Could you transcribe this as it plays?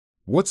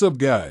What's up,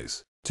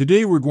 guys?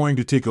 Today we're going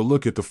to take a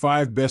look at the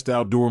 5 best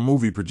outdoor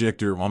movie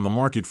projector on the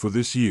market for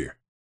this year.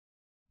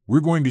 We're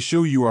going to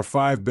show you our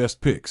 5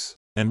 best picks,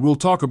 and we'll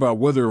talk about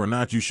whether or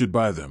not you should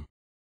buy them.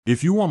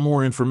 If you want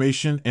more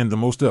information and the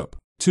most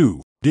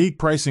up-to-date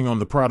pricing on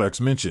the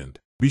products mentioned,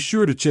 be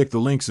sure to check the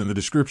links in the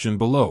description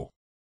below.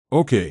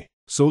 Okay,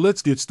 so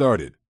let's get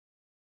started.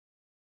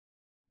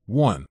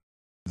 1.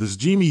 The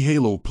Sgimi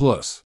Halo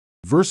Plus,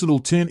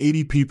 versatile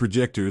 1080p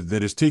projector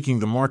that is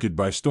taking the market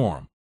by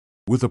storm.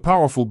 With a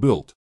powerful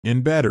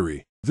built-in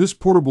battery, this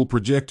portable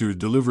projector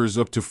delivers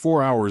up to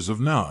 4 hours of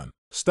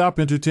non-stop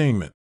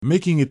entertainment,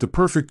 making it the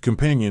perfect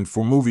companion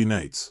for movie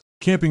nights,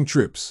 camping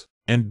trips,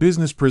 and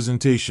business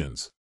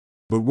presentations.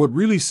 But what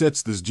really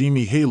sets the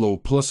Sgimi Halo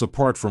Plus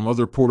apart from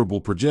other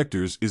portable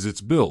projectors is its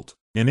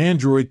built-in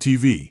Android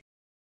TV.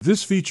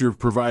 This feature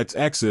provides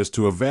access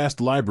to a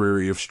vast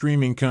library of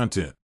streaming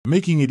content,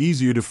 making it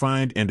easier to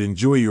find and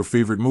enjoy your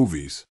favorite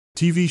movies,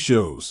 TV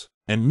shows,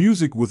 and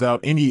music without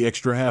any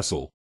extra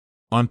hassle.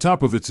 On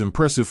top of its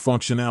impressive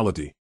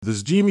functionality, the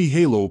Sgimi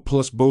Halo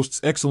Plus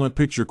boasts excellent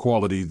picture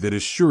quality that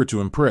is sure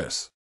to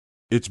impress.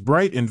 Its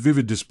bright and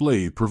vivid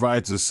display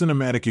provides a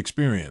cinematic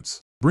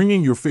experience,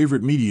 bringing your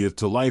favorite media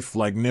to life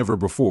like never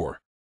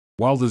before.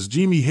 While the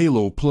Sgimi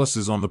Halo Plus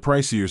is on the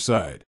pricier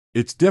side,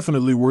 it's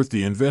definitely worth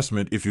the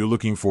investment if you're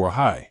looking for a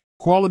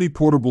high-quality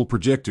portable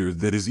projector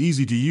that is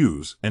easy to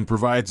use and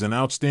provides an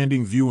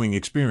outstanding viewing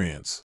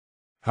experience.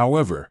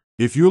 However,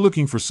 if you're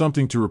looking for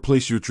something to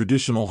replace your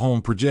traditional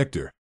home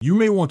projector, you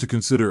may want to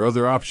consider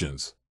other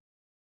options.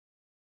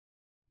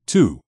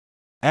 2.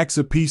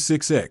 AXA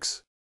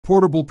P6X,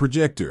 portable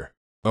projector.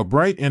 A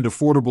bright and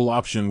affordable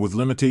option with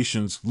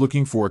limitations.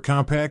 Looking for a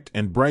compact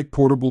and bright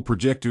portable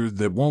projector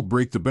that won't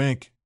break the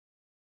bank?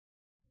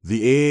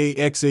 The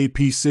AXA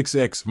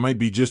P6X might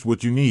be just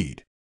what you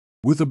need.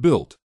 With a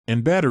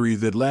built-in battery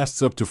that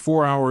lasts up to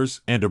 4 hours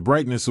and a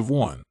brightness of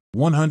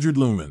 100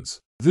 lumens,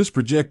 this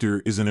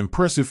projector is an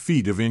impressive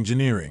feat of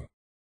engineering.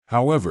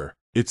 However,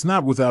 it's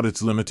not without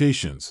its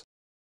limitations.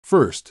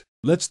 First,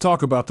 let's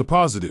talk about the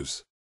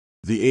positives.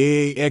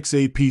 The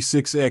AXA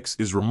P6X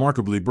is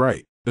remarkably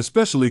bright,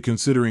 especially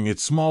considering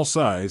its small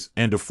size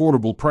and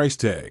affordable price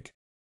tag.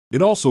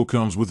 It also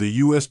comes with a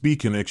USB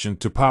connection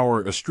to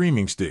power a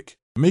streaming stick,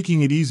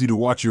 making it easy to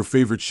watch your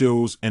favorite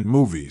shows and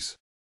movies.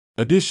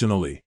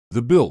 Additionally,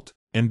 the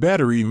built-in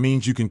battery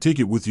means you can take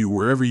it with you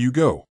wherever you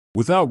go,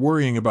 without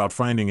worrying about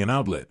finding an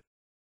outlet.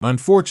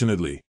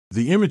 Unfortunately,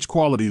 the image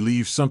quality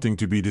leaves something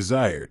to be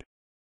desired.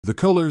 The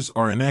colors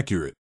are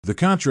inaccurate, the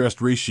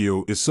contrast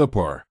ratio is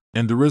subpar,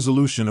 and the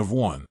resolution of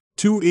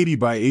 280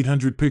 by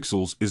 800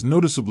 pixels is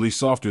noticeably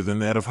softer than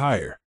that of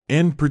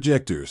higher-end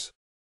projectors.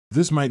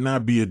 This might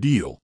not be a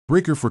deal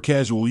breaker for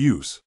casual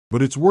use,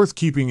 but it's worth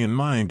keeping in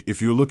mind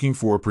if you're looking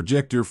for a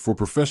projector for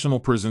professional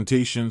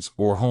presentations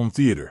or home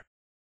theater.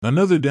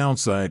 Another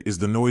downside is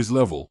the noise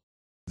level.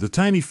 The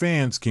tiny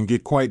fans can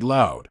get quite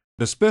loud,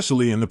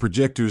 especially in the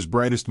projector's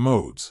brightest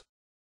modes.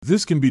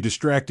 This can be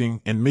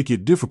distracting and make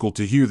it difficult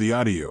to hear the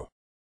audio.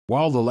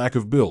 While the lack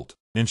of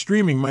built-in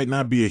streaming might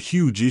not be a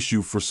huge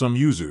issue for some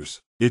users,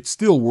 it's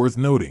still worth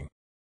noting.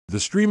 The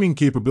streaming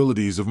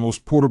capabilities of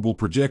most portable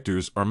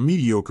projectors are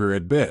mediocre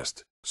at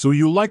best, so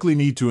you'll likely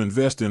need to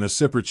invest in a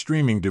separate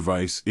streaming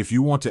device if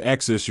you want to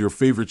access your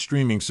favorite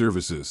streaming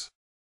services.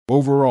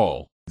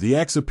 Overall, the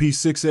AXA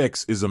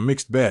P6X is a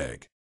mixed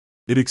bag.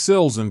 It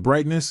excels in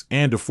brightness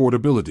and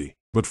affordability,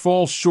 but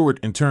falls short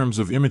in terms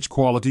of image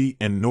quality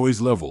and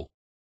noise level.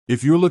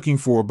 If you're looking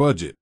for a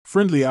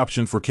budget-friendly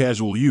option for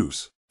casual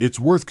use, it's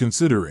worth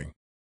considering.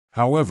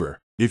 However,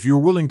 if you're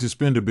willing to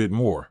spend a bit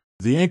more,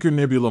 the Anker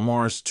Nebula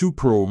Mars 2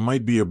 Pro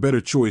might be a better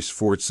choice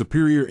for its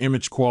superior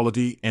image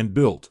quality and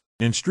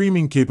built-in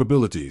streaming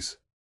capabilities.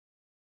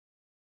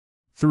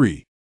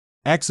 3.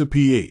 AXA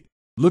P8.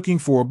 Looking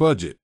for a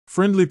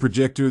budget-friendly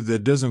projector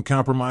that doesn't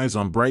compromise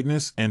on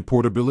brightness and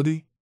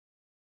portability?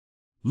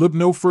 Look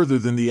no further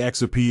than the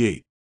AXA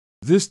P8.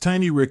 This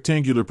tiny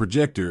rectangular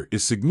projector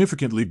is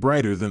significantly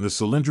brighter than the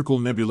cylindrical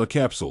Nebula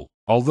capsule,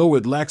 although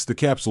it lacks the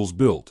capsule's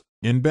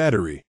built-in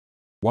battery.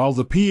 While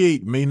the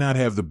P8 may not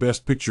have the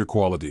best picture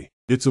quality,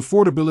 its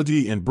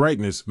affordability and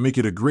brightness make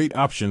it a great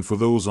option for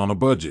those on a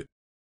budget.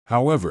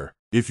 However,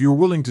 if you're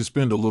willing to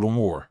spend a little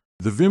more,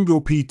 the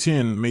Vimgo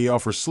P10 may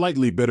offer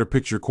slightly better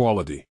picture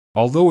quality,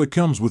 although it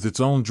comes with its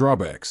own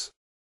drawbacks.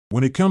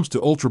 When it comes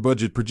to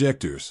ultra-budget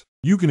projectors,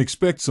 you can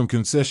expect some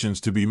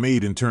concessions to be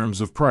made in terms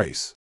of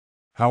price.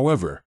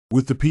 However,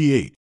 with the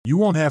P8, you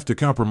won't have to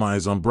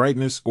compromise on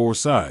brightness or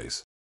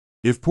size.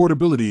 If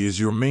portability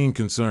is your main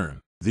concern,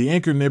 the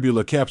Anker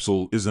Nebula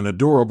capsule is an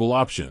adorable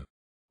option.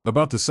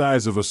 About the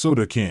size of a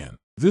soda can,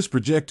 this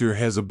projector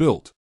has a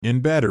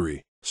built-in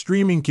battery,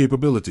 streaming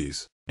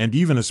capabilities, and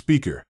even a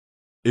speaker.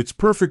 It's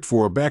perfect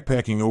for a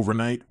backpacking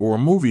overnight or a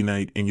movie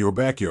night in your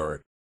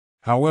backyard.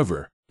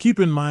 However, keep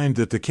in mind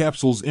that the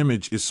capsule's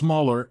image is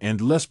smaller and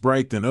less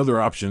bright than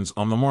other options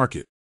on the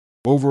market.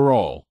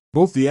 Overall,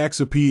 both the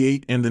AXA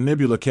P8 and the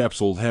Nebula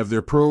capsule have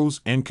their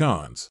pros and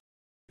cons.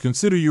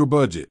 Consider your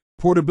budget,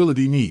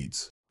 portability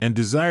needs, and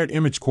desired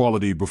image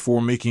quality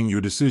before making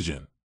your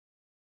decision.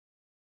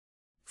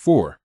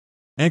 4.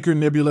 Anchor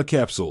Nebula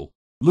Capsule.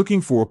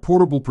 Looking for a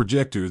portable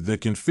projector that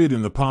can fit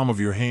in the palm of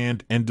your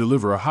hand and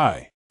deliver a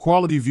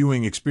high-quality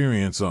viewing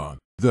experience on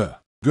the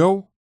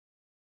go?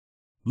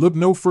 Look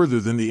no further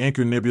than the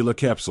Anchor Nebula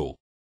Capsule.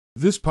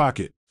 This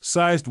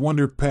pocket-sized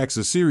wonder packs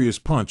a serious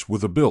punch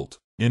with a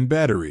built-in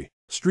battery,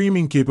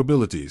 streaming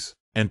capabilities,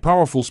 and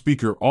powerful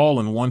speaker all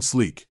in one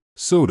sleek,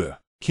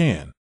 soda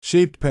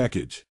can-shaped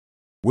package.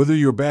 Whether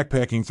you're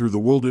backpacking through the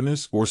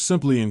wilderness or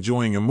simply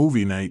enjoying a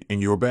movie night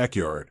in your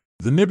backyard,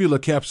 the Nebula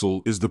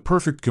Capsule is the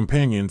perfect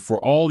companion for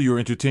all your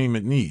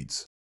entertainment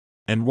needs.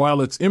 And while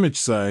its image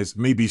size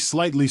may be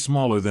slightly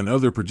smaller than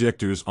other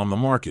projectors on the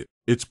market,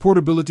 its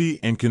portability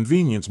and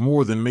convenience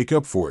more than make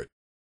up for it.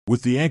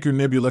 With the Anchor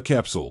Nebula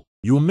Capsule,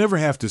 you'll never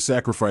have to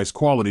sacrifice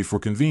quality for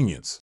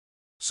convenience.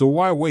 So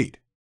why wait?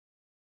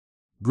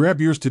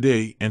 Grab yours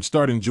today and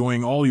start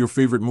enjoying all your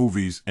favorite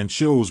movies and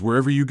shows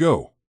wherever you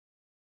go.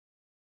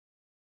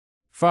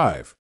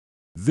 5.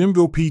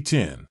 Vimgo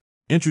P10.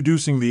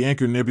 Introducing the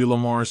Anchor Nebula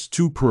Mars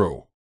 2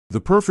 Pro. The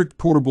perfect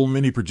portable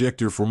mini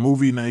projector for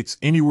movie nights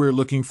anywhere.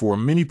 Looking for a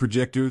mini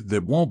projector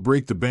that won't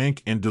break the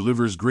bank and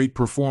delivers great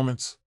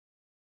performance?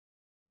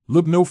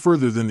 Look no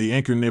further than the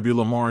Anchor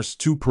Nebula Mars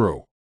 2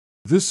 Pro.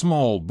 This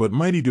small but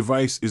mighty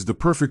device is the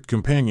perfect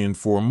companion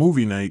for a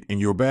movie night in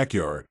your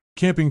backyard,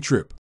 camping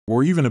trip,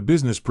 or even a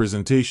business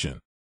presentation.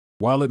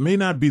 While it may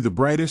not be the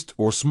brightest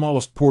or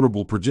smallest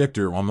portable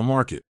projector on the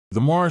market,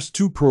 the Mars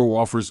 2 Pro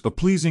offers a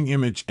pleasing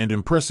image and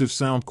impressive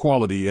sound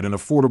quality at an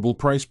affordable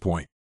price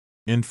point.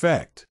 In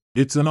fact,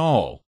 it's an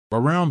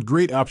all-around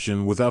great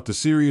option without the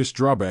serious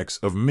drawbacks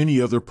of many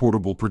other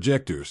portable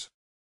projectors.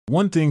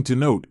 One thing to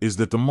note is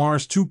that the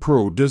Mars 2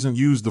 Pro doesn't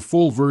use the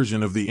full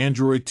version of the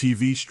Android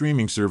TV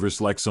streaming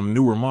service like some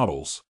newer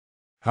models.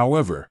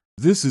 However,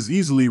 this is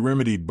easily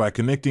remedied by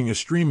connecting a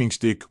streaming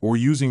stick or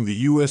using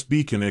the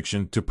USB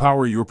connection to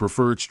power your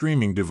preferred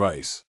streaming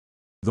device.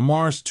 The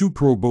Mars 2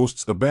 Pro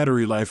boasts a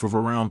battery life of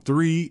around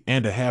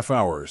 3.5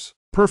 hours,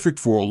 perfect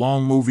for a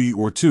long movie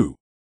or two.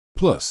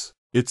 Plus,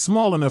 it's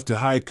small enough to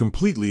hide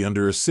completely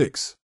under a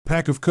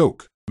 6-pack of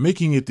Coke,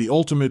 making it the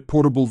ultimate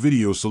portable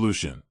video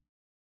solution.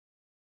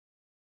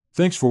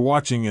 Thanks for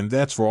watching, and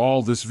that's for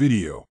all this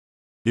video.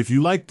 If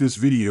you liked this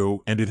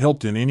video and it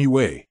helped in any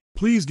way,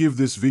 please give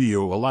this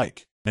video a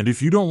like. And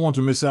if you don't want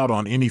to miss out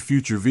on any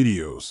future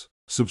videos,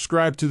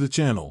 subscribe to the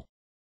channel.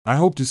 I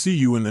hope to see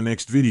you in the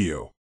next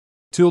video.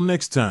 Till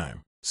next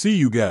time, see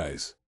you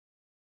guys.